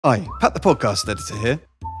Hi, Pat the podcast editor here.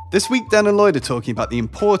 This week Dan and Lloyd are talking about the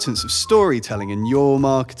importance of storytelling in your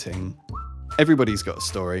marketing. Everybody's got a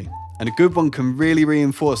story, and a good one can really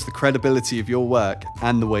reinforce the credibility of your work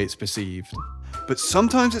and the way it's perceived. But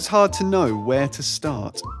sometimes it's hard to know where to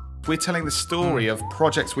start. We're telling the story of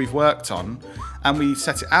projects we've worked on, and we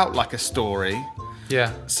set it out like a story.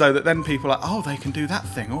 Yeah. So that then people are like, oh, they can do that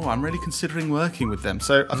thing. Oh, I'm really considering working with them.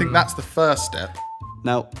 So I think that's the first step.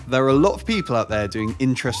 Now, there are a lot of people out there doing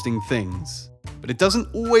interesting things, but it doesn't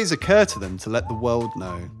always occur to them to let the world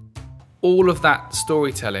know. All of that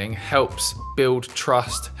storytelling helps build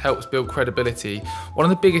trust, helps build credibility. One of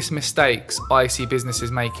the biggest mistakes I see businesses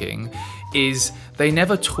making is they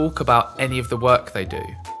never talk about any of the work they do.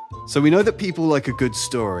 So we know that people like a good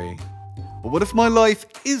story. But what if my life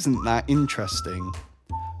isn't that interesting?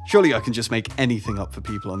 Surely I can just make anything up for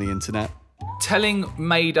people on the internet. Telling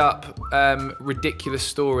made up, ridiculous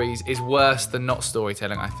stories is worse than not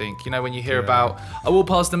storytelling, I think. You know, when you hear about, I walked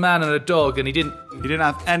past a man and a dog and he didn't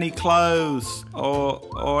have any clothes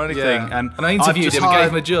or anything. Yeah. And I interviewed him and gave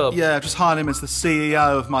him a job. Yeah, I've just hired him as the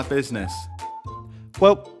CEO of my business.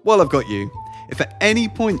 Well, while I've got you, if at any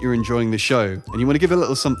point you're enjoying the show and you want to give a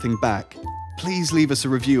little something back, please leave us a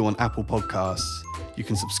review on Apple Podcasts. You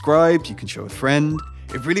can subscribe, you can show a friend.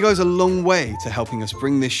 It really goes a long way to helping us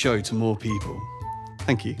bring this show to more people.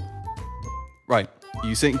 Thank you. Right, are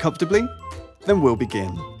you sitting comfortably? Then we'll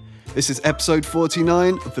begin. This is episode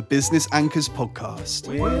 49 of the Business Anchors podcast.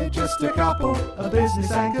 We're just a couple of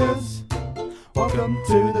business anchors. Welcome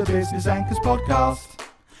to the Business Anchors podcast.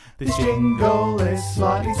 This jingle is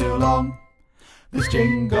slightly too long. This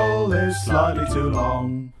jingle is slightly too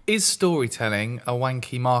long. Is storytelling a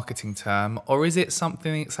wanky marketing term, or is it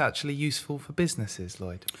something that's actually useful for businesses,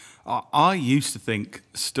 Lloyd? I used to think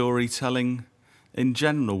storytelling in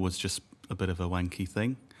general was just a bit of a wanky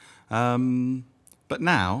thing. But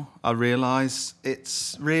now I realise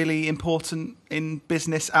it's really important in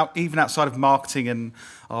business, even outside of marketing and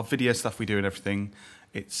our video stuff we do and everything.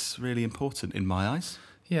 It's really important in my eyes.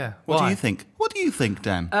 Yeah. What Why? do you think? What do you think,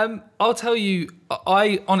 Dan? I'll tell you.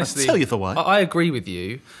 I honestly I'll tell you the why. I agree with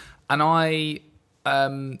you, and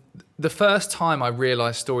the first time I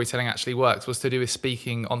realised storytelling actually works was to do with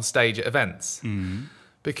speaking on stage at events.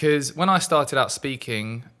 Because when I started out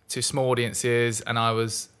speaking to small audiences, and I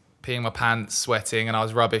was peeing my pants, sweating, and I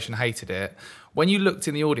was rubbish and hated it. When you looked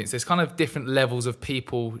in the audience, there's kind of different levels of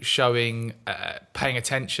people showing, paying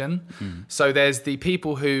attention. So there's the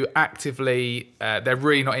people who actively, they're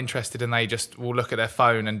really not interested and they just will look at their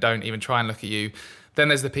phone and don't even try and look at you. Then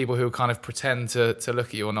there's the people who kind of pretend to look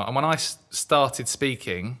at you or not. And when I started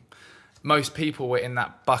speaking, most people were in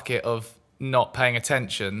that bucket of not paying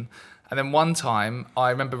attention. And then one time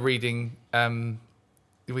I remember reading, were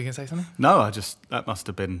you going to say something? No, that must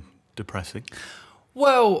have been depressing.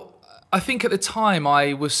 Well, I think at the time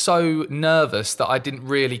I was so nervous that I didn't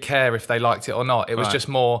really care if they liked it or not. It was just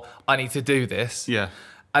more, I need to do this. Yeah.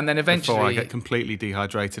 And then eventually... Before I get completely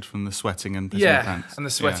dehydrated from the sweating and pissing my pants. And the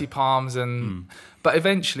sweaty palms and... But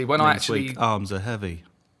eventually when I actually... Weak arms are heavy.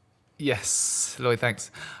 Yes, Lloyd,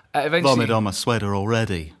 thanks. Eventually... Vomit on my sweater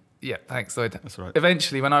already. Yeah, thanks, Lloyd. That's right.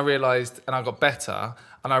 Eventually when I realised and I got better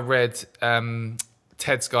and I read...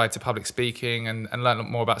 Ted's Guide to Public Speaking and learned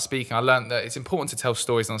more about speaking, I learned that it's important to tell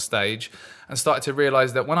stories on stage and started to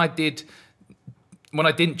realise that when I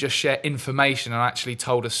didn't just share information and I actually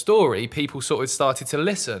told a story, people sort of started to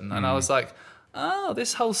listen. And I was like, oh,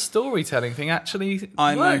 this whole storytelling thing actually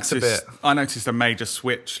works a bit. I noticed a major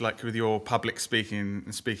switch, like with your public speaking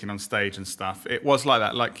and speaking on stage and stuff. It was like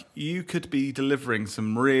that. Like you could be delivering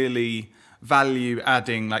some really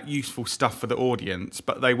value-adding, like useful stuff for the audience,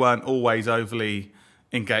 but they weren't always overly...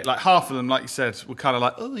 engaged. Like half of them, like you said, were kind of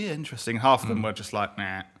like, oh yeah, interesting. Half of them were just like,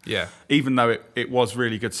 nah. Yeah. Even though it was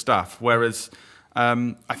really good stuff. Whereas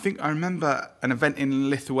I think I remember an event in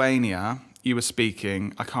Lithuania, you were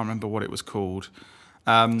speaking, I can't remember what it was called.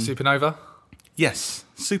 Supernova? Yes,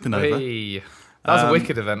 Supernova. Hey. That was a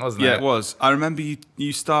wicked event, wasn't it? Yeah, it was. I remember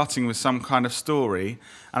you starting with some kind of story,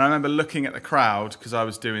 and I remember looking at the crowd because I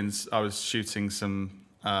was shooting some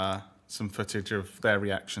footage of their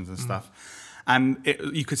reactions and stuff. And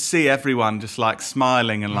you could see everyone just like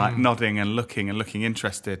smiling and like nodding and looking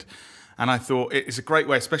interested. And I thought it's a great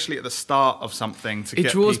way, especially at the start of something, to get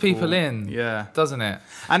people... It draws people in, doesn't it?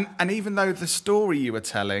 And even though the story you were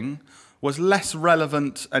telling was less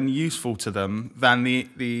relevant and useful to them than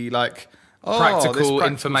the like... practical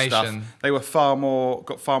information. Stuff, they were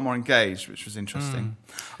got far more engaged, which was interesting.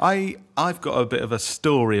 I've got a bit of a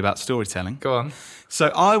story about storytelling. Go on. So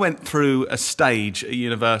I went through a stage at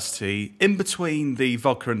university in between the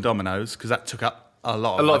vodka and Dominoes, because that took up a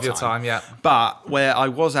lot of your time, yeah. But where I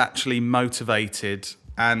was actually motivated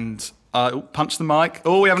and punch the mic.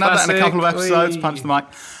 Oh, we haven't had that in a couple of episodes. Whee! Punch the mic.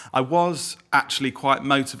 I was actually quite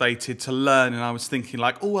motivated to learn, and I was thinking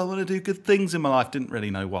like, oh, I want to do good things in my life. Didn't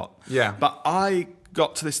really know what. Yeah. But I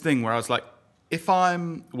got to this thing where I was like, if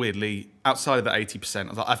I'm weirdly outside of that 80%, I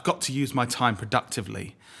was like, I've got to use my time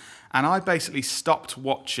productively. And I basically stopped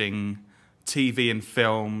watching TV and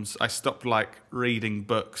films. I stopped like reading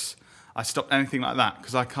books. I stopped anything like that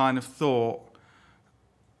because I kind of thought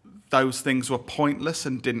those things were pointless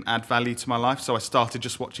and didn't add value to my life. So I started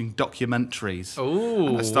just watching documentaries.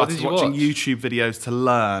 Ooh, I started watching watch? YouTube videos to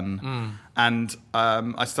learn. And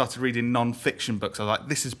I started reading non-fiction books. I was like,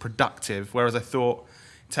 this is productive. Whereas I thought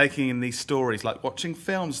taking in these stories, like watching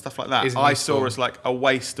films, stuff like that, I saw as like a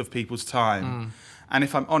waste of people's time. And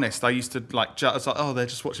if I'm honest, I used to like, I was like, oh, they're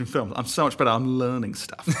just watching films. I'm so much better. I'm learning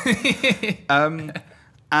stuff.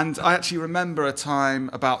 And I actually remember a time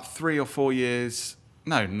about 3 or 4 years,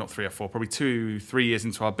 no, not 3 or 4, probably 2, 3 years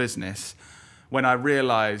into our business, when I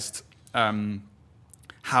realised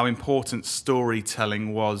how important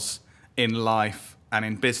storytelling was in life and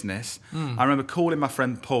in business. I remember calling my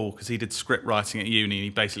friend Paul, because he did script writing at uni, and he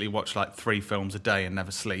basically watched like 3 films a day and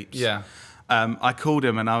never sleeps. Yeah. I called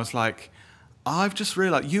him and I was like, I've just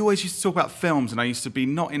realised, you always used to talk about films, and I used to be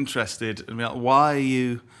not interested, and be like, why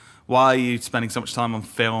are you spending so much time on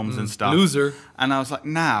films and stuff? Loser. And I was like,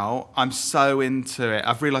 now I'm so into it.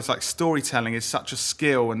 I've realised like storytelling is such a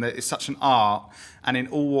skill and it's such an art, and in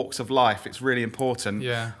all walks of life, it's really important.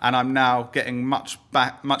 Yeah. And I'm now getting much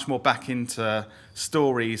more back into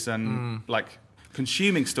stories and like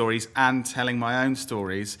consuming stories and telling my own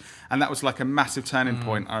stories. And that was like a massive turning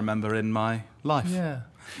point, I remember, in my life. Yeah.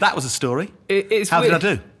 That was a story. It's How weird. did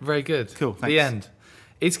I do? Very good. Cool, thanks. The end.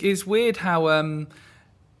 It's weird how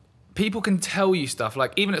people can tell you stuff,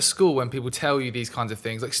 like even at school when people tell you these kinds of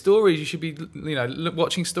things, like stories, you should be, you know,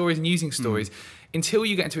 watching stories and using stories until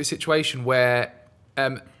you get into a situation where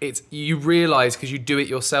you realise, because you do it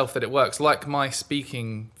yourself, that it works. Like my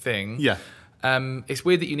speaking thing. Yeah. It's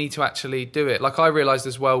weird that you need to actually do it. Like I realised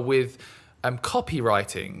as well with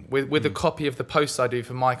copywriting, with the copy of the posts I do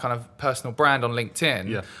for my kind of personal brand on LinkedIn.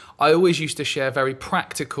 Yeah. I always used to share very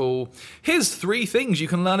practical, here's 3 things you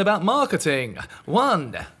can learn about marketing.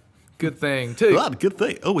 1, good thing. 2. Right, good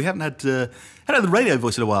thing. Oh, we haven't had the radio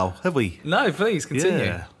voice in a while, have we? No, please continue.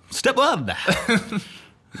 Yeah. Step 1.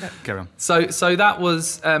 Yeah, carry on. So that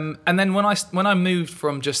was, and then when I moved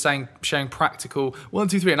from just sharing practical 1,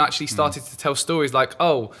 2, 3, and actually started to tell stories like,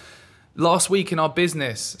 oh, last week in our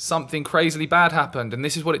business, something crazily bad happened, and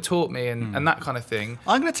this is what it taught me, and that kind of thing.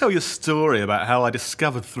 I'm going to tell you a story about how I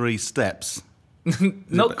discovered 3 steps.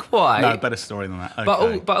 Not quite. No, better story than that.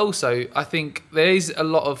 Okay. But also, I think there is a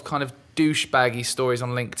lot of kind of douchebaggy stories on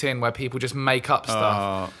LinkedIn where people just make up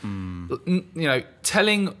stuff. You know,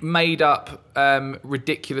 telling made up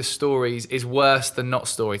ridiculous stories is worse than not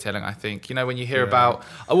storytelling, I think. You know, when you hear about,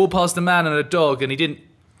 I walked past a man and a dog and he didn't,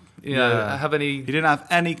 you know, have any... He didn't have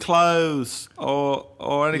any clothes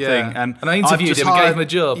or anything. Yeah. And I interviewed him and gave him a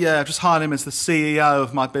job. Yeah, I've just hired him as the CEO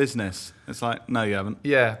of my business. It's like, no, you haven't.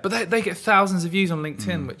 Yeah, but they get thousands of views on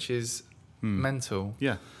LinkedIn, which is mental.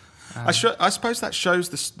 Yeah. I suppose that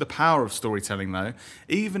shows the power of storytelling, though.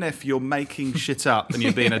 Even if you're making shit up and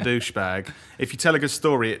you're being a douchebag, if you tell a good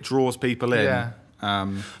story, it draws people in. Yeah.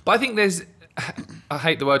 But I think there's... I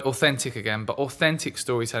hate the word authentic again, but authentic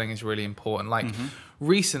storytelling is really important. Like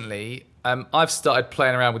recently, I've started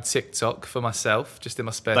playing around with TikTok for myself, just in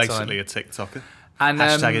my spare time. Basically a TikToker. And,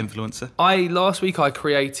 Hashtag influencer. Last week I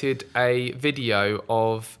created a video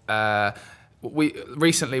of...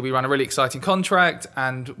 Recently we ran a really exciting contract,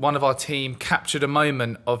 and one of our team captured a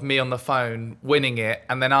moment of me on the phone winning it,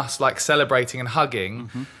 and then us like celebrating and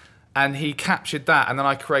hugging. And he captured that, and then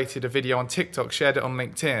I created a video on TikTok, shared it on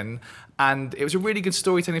LinkedIn, and it was a really good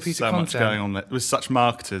storytelling piece of content. So much going on there. With such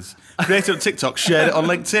marketers. Created it on TikTok, shared it on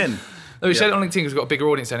LinkedIn. No, we shared it on LinkedIn because we've got a bigger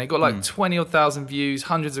audience there. And it got like 20,000 odd views,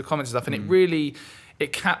 hundreds of comments and stuff. And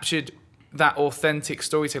it captured that authentic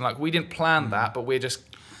storytelling. Like we didn't plan that, but we're just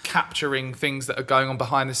capturing things that are going on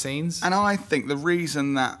behind the scenes. And I think the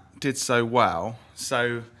reason that did so well,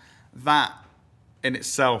 so that in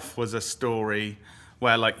itself was a story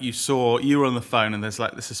where like you were on the phone and there's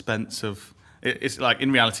like the suspense of, it's like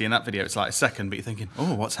in reality in that video it's like a second, but you're thinking,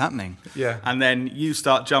 oh, what's happening? Yeah. And then you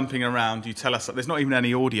start jumping around, you tell us, there's not even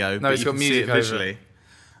any audio, but it's you got can music see it visually.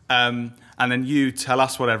 And then you tell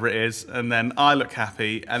us whatever it is, and then I look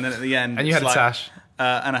happy, and then at the end... And you had a tash.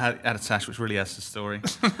 And I had a tash, which really has the story.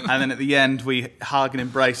 And then at the end, we hug and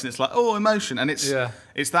embrace, and it's like, oh, emotion. And it's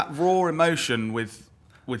that raw emotion with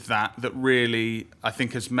with that really, I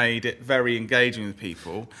think, has made it very engaging with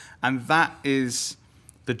people. And that is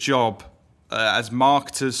the job as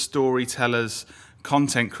marketers, storytellers,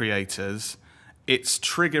 content creators. It's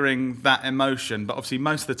triggering that emotion, but obviously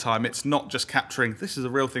most of the time it's not just capturing this is a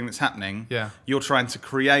real thing that's happening. Yeah. You're trying to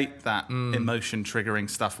create that emotion triggering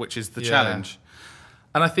stuff, which is the challenge.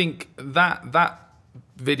 And I think that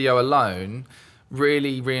video alone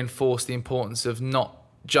really reinforced the importance of not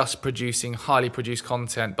just producing highly produced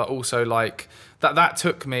content, but also like that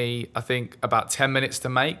took me, I think, about 10 minutes to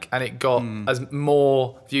make, and it got as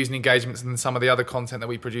more views and engagements than some of the other content that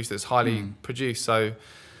we produce that's highly produced. So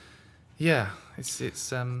yeah, it's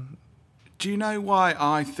Do you know why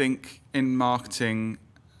I think in marketing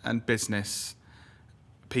and business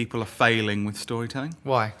people are failing with storytelling?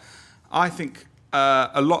 why? I think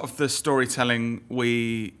a lot of the storytelling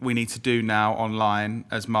we need to do now online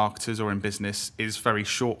as marketers or in business is very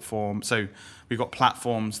short form. So we've got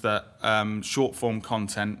platforms that short form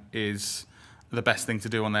content is the best thing to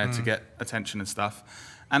do on there to get attention and stuff.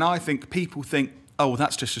 And I think people think, oh,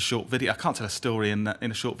 that's just a short video. I can't tell a story in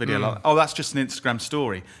a short video. Like, oh, that's just an Instagram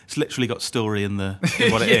story. It's literally got story in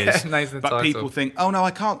what it is. Nice and but title. people think, oh no,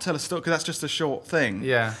 I can't tell a story because that's just a short thing.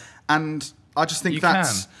 Yeah. And I just think You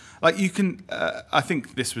that's can. like you can. I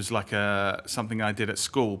think this was like something I did at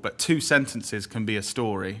school. But 2 sentences can be a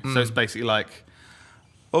story. So it's basically like,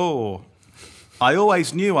 oh, I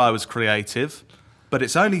always knew I was creative, but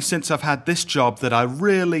it's only since I've had this job that I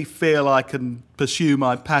really feel I can pursue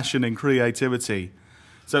my passion and creativity.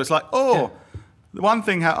 So it's like, oh, the one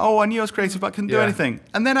thing, I knew I was creative, but I couldn't do anything.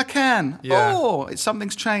 And then I can. Yeah. Oh,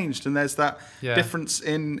 something's changed. And there's that difference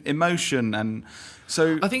in emotion. And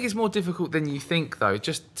so I think it's more difficult than you think, though,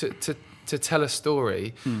 just to tell a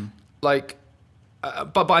story. Like,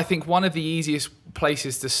 but I think one of the easiest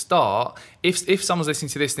places to start, if someone's listening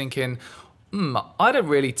to this thinking, I don't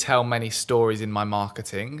really tell many stories in my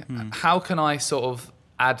marketing. How can I sort of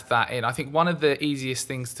add that in? I think one of the easiest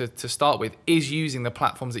things to start with is using the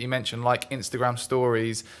platforms that you mentioned, like Instagram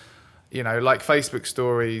stories, like Facebook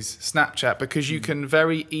stories, Snapchat, because you can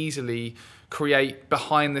very easily create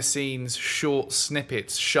behind the scenes short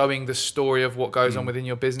snippets showing the story of what goes on within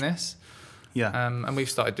your business. Yeah. And we've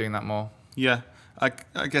started doing that more. Yeah.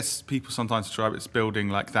 I guess people sometimes describe it as building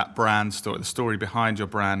like that brand story, the story behind your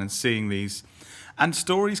brand, and seeing these. And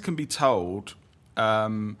stories can be told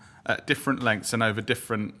at different lengths and over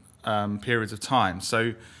different periods of time.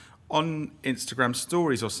 So on Instagram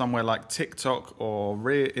stories or somewhere like TikTok or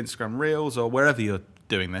Instagram Reels or wherever you're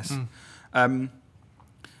doing this,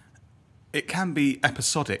 it can be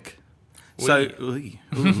episodic. So,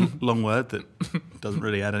 long word that doesn't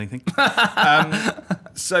really add anything.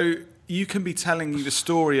 So you can be telling the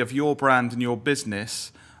story of your brand and your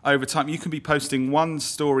business over time. You can be posting one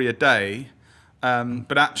story a day,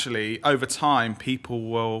 but actually over time people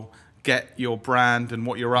will get your brand and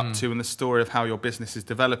what you're up to and the story of how your business is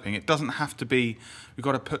developing. It doesn't have to be, we've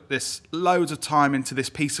got to put this loads of time into this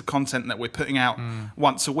piece of content that we're putting out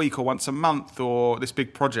once a week or once a month or this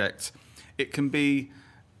big project. It can be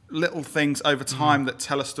little things over time that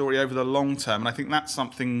tell a story over the long term. And I think that's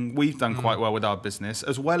something we've done quite well with our business,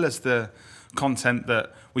 as well as the content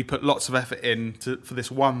that we put lots of effort in for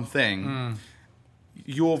this one thing.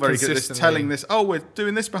 You're very good at this, telling this, oh, we're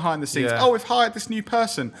doing this behind the scenes. Oh, we've hired this new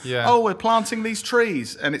person. Oh, we're planting these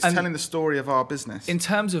trees. And it's telling the story of our business. In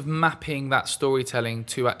terms of mapping that storytelling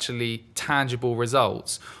to actually tangible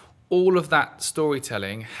results, all of that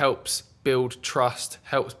storytelling helps build trust,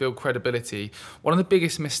 helps build credibility. One of the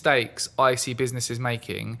biggest mistakes I see businesses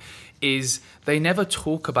making is they never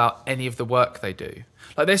talk about any of the work they do.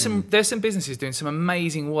 Like there's some businesses doing some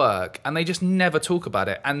amazing work and they just never talk about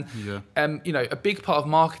it. And a big part of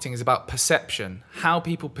marketing is about perception, how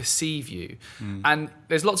people perceive you. And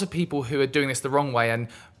there's lots of people who are doing this the wrong way and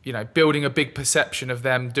building a big perception of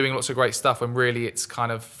them doing lots of great stuff when really it's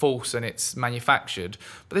kind of false and it's manufactured.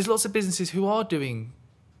 But there's lots of businesses who are doing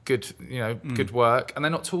good work, and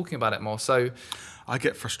they're not talking about it more. So I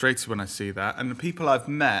get frustrated when I see that. And the people I've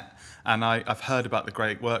met, and I've heard about the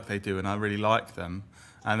great work they do, and I really like them.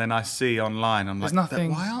 And then I see online, I'm like,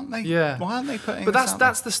 why aren't they? Yeah. Why aren't they putting? But this out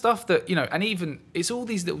that's the stuff that and even it's all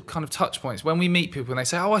these little kind of touch points when we meet people and they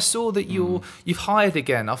say, oh, I saw that you've hired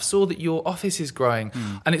again. I saw that your office is growing,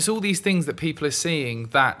 and it's all these things that people are seeing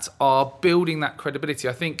that are building that credibility.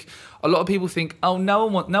 I think a lot of people think, oh, no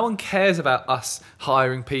one cares about us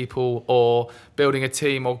hiring people or building a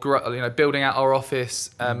team or building out our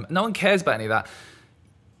office. No one cares about any of that.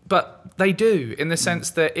 But they do, in the sense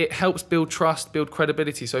that it helps build trust, build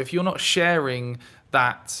credibility. So if you're not sharing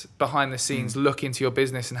that behind the scenes look into your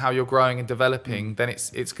business and how you're growing and developing, then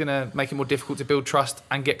it's going to make it more difficult to build trust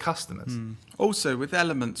and get customers. Also, with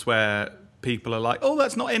elements where people are like, oh,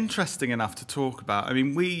 that's not interesting enough to talk about. I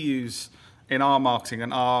mean, we use in our marketing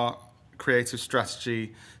and our creative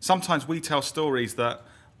strategy, sometimes we tell stories that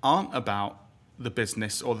aren't about the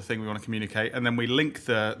business or the thing we want to communicate, and then we link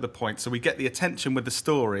the point, so we get the attention with the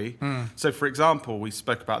story. So for example, we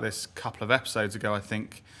spoke about this a couple of episodes ago, I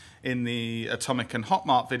think, in the Atomic and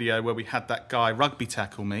Hotmart video where we had that guy rugby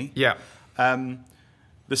tackle me. Yeah.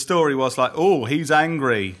 The story was like, oh, he's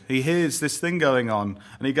angry, he hears this thing going on,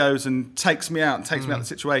 and he goes and takes me out of the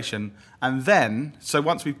situation. And then, so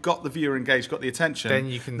once we've got the viewer engaged, got the attention, Then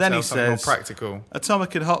you can then tell he something more says, practical.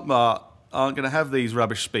 Atomic and Hotmart aren't going to have these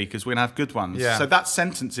rubbish speakers, we're going to have good ones. Yeah. So that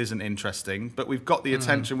sentence isn't interesting, but we've got the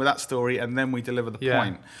attention with that story, and then we deliver the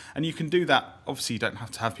point. And you can do that, obviously you don't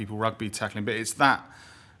have to have people rugby tackling, but it's that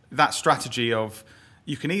strategy of,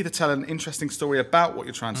 you can either tell an interesting story about what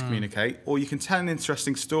you're trying to communicate, or you can tell an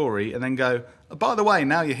interesting story and then go, oh, by the way,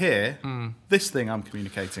 now you're here, this thing I'm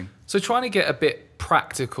communicating. So trying to get a bit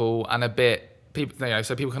practical and a bit people,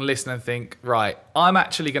 so people can listen and think, right, I'm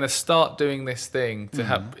actually going to start doing this thing to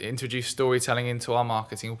help introduce storytelling into our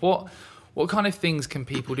marketing. What kind of things can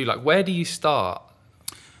people do? Like, where do you start?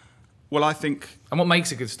 Well, I think... And what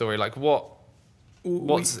makes a good story? Like,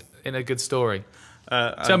 what's in a good story?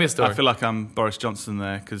 Tell me a story. I feel like I'm Boris Johnson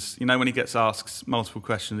there, because, you know, when he gets asked multiple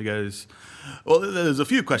questions, he goes, well, there's a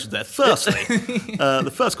few questions there. Firstly,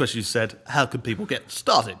 the first question you said, how can people get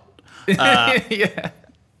started? Yeah.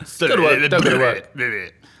 Good work. Don't go to work. Was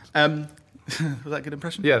that a good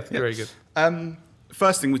impression? Yeah, very good.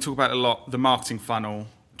 First thing, we talk about a lot, the marketing funnel,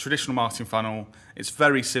 traditional marketing funnel. It's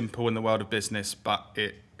very simple in the world of business, but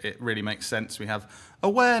it really makes sense. We have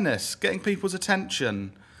awareness, getting people's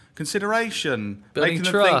attention, consideration, building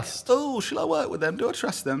making trust. them think, oh, shall I work with them? Do I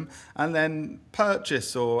trust them? And then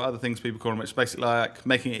purchase, or other things people call them, which is basically like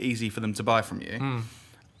making it easy for them to buy from you.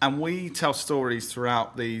 And we tell stories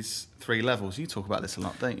throughout these 3 levels. You talk about this a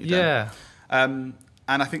lot, don't you, Dan? Yeah.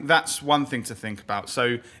 And I think that's one thing to think about.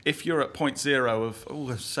 So if you're at point 0 of, oh,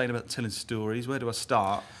 I was saying about telling stories, where do I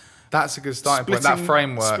start? That's a good starting point, that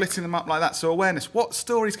framework. Splitting them up like that. So awareness, what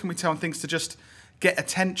stories can we tell, and things to just get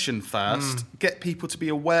attention first, get people to be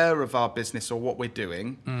aware of our business or what we're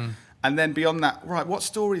doing. And then beyond that, right, what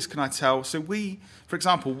stories can I tell? So we, for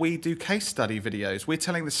example, we do case study videos. We're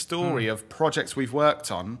telling the story of projects we've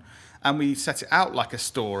worked on, and we set it out like a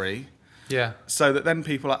story. Yeah. So that then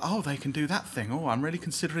people are like, oh, they can do that thing. Oh, I'm really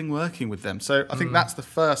considering working with them. So I think that's the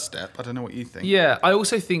first step. I don't know what you think. Yeah, I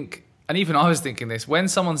also think, and even I was thinking this, when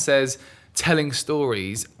someone says telling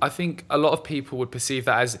stories, I think a lot of people would perceive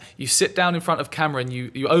that as you sit down in front of camera and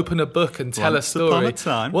you open a book and tell a story.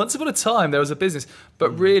 Once upon a time, there was a business.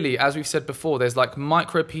 But really, as we've said before, there's like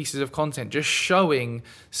micro pieces of content just showing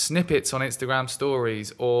snippets on Instagram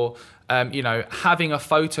stories, or having a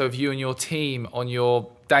photo of you and your team on your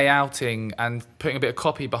day outing and putting a bit of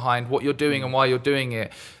copy behind what you're doing and why you're doing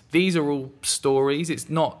it. These are all stories. It's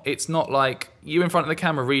not like you in front of the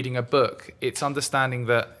camera reading a book. It's understanding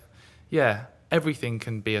that, yeah, everything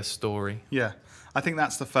can be a story. Yeah, I think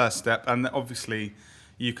that's the first step. And obviously,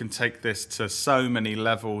 you can take this to so many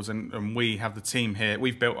levels. And we have the team here.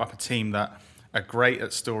 We've built up a team that are great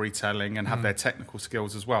at storytelling and have their technical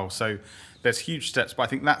skills as well. So there's huge steps, but I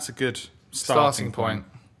think that's a good starting point.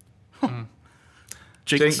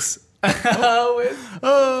 Jinx.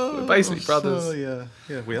 We're basically brothers.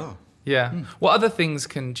 Yeah, we are. Yeah. What other things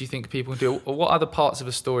do you think people can do, or what other parts of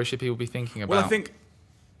a story should people be thinking about? Well, I think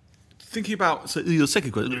thinking about your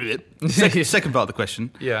second question, second part of the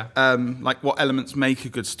question. Yeah. Like what elements make a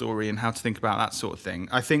good story and how to think about that sort of thing.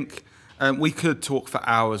 I think we could talk for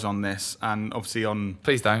hours on this, and obviously on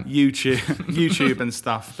Please don't. YouTube and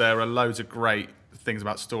stuff. There are loads of great things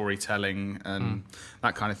about storytelling and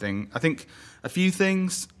that kind of thing. I think a few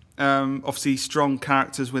things. Obviously, strong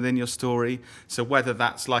characters within your story. So whether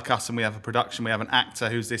that's like us and we have a production, we have an actor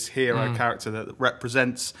who's this hero character that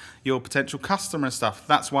represents your potential customer and stuff.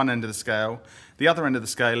 That's one end of the scale. The other end of the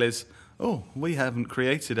scale is, oh, we haven't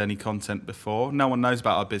created any content before. No one knows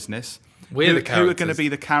about our business. We're the characters. Who are going to be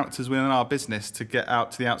the characters within our business to get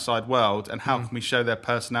out to the outside world, and how can we show their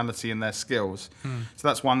personality and their skills? So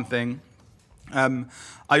that's one thing.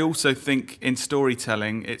 I also think in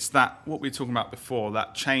storytelling, it's that, what we were talking about before,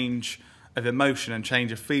 that change of emotion and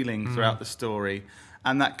change of feeling throughout the story.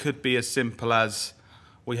 And that could be as simple as,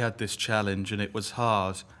 we had this challenge and it was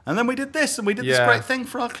hard. And then we did this and we did this Yeah. great thing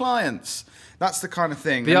for our clients. That's the kind of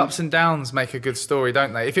thing. The ups and downs make a good story,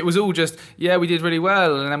 don't they? If it was all just, yeah, we did really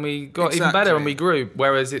well and then we got even better and we grew,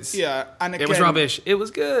 whereas it's, Yeah, and again, it was rubbish, it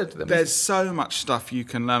was good. there's so much stuff you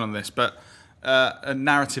can learn on this, but a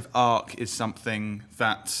narrative arc is something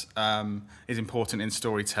that is important in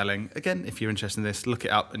storytelling. Again, if you're interested in this, look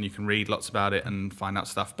it up and you can read lots about it and find out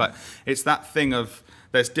stuff. But it's that thing of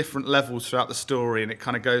there's different levels throughout the story and it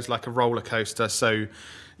kind of goes like a roller coaster. So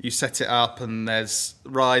you set it up and there's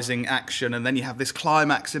rising action and then you have this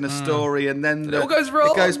climax in a story and then it all goes wrong.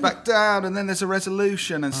 It goes back down and then there's a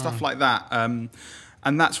resolution and stuff like that. And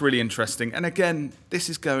that's really interesting. And again, this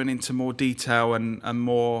is going into more detail and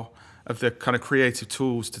more of the kind of creative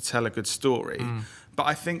tools to tell a good story. But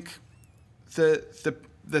I think the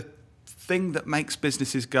thing that makes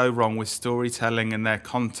businesses go wrong with storytelling and their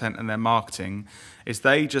content and their marketing is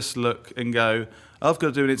they just look and go, I've got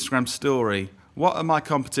to do an Instagram story. What are my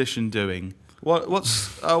competition doing?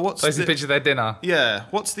 What's Post a picture of their dinner. Yeah,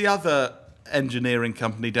 what's the other engineering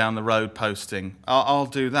company down the road posting? I'll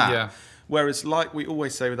do that. Yeah. Whereas, like we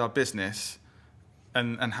always say with our business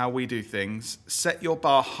and how we do things, set your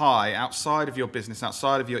bar high outside of your business,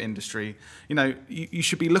 outside of your industry. You know, you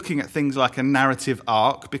should be looking at things like a narrative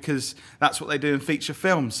arc because that's what they do in feature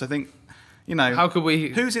films. I think, you know, How could we...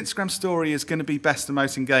 whose Instagram story is going to be best and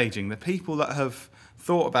most engaging? The people that have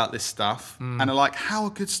thought about this stuff and are like, how are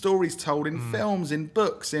good stories told in films, in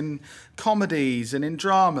books, in comedies and in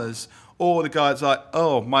dramas? Or the guy that's like,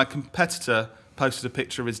 oh, my competitor posted a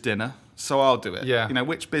picture of his dinner, so I'll do it. Yeah. You know,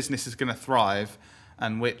 which business is going to thrive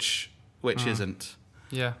and which isn't?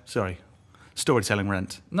 Yeah. Sorry. Storytelling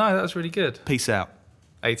rent. No, that was really good. Peace out.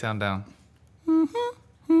 A-Town Down.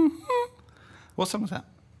 What song was that?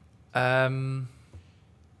 Can't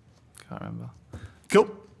remember. Cool.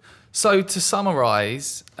 So to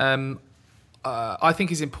summarise, I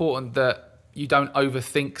think it's important that you don't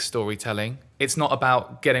overthink storytelling. It's not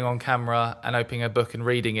about getting on camera and opening a book and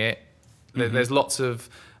reading it. There's lots of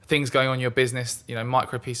things going on in your business, you know,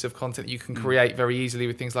 micro piece of content that you can create very easily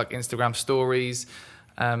with things like Instagram stories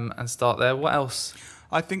and start there. What else?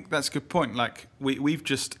 I think that's a good point. Like we've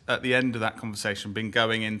just at the end of that conversation been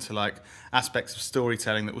going into like aspects of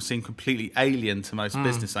storytelling that will seem completely alien to most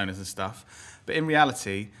business owners and stuff. But in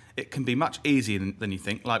reality, it can be much easier than you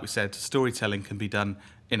think. Like we said, storytelling can be done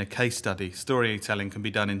in a case study. Storytelling can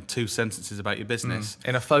be done in 2 sentences about your business.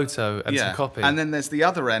 In a photo and some copy. And then there's the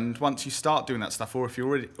other end. Once you start doing that stuff, or if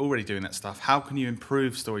you're already doing that stuff, how can you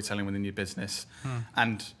improve storytelling within your business?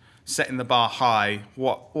 And setting the bar high,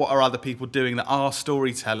 what are other people doing that are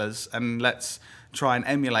storytellers, and let's try and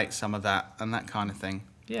emulate some of that and that kind of thing.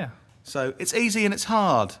 Yeah. So it's easy and it's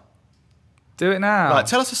hard. Do it now. Right,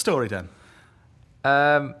 tell us a story, Dan.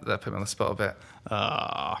 That put me on the spot a bit.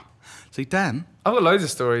 See, Dan, I've got loads of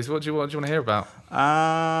stories. What do you want to hear about?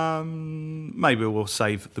 maybe we'll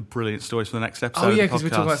save the brilliant stories for the next episode. Oh of yeah, the because we're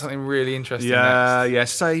talking podcast. about something really interesting Yeah, next. yeah,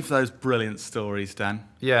 save those brilliant stories, Dan.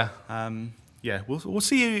 Yeah. Yeah, we'll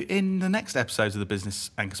see you in the next episodes of the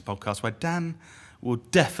Business Anchors podcast, where Dan will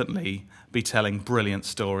definitely be telling brilliant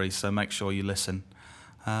stories. So make sure you listen.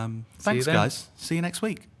 Thanks, then. guys. See you next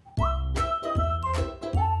week.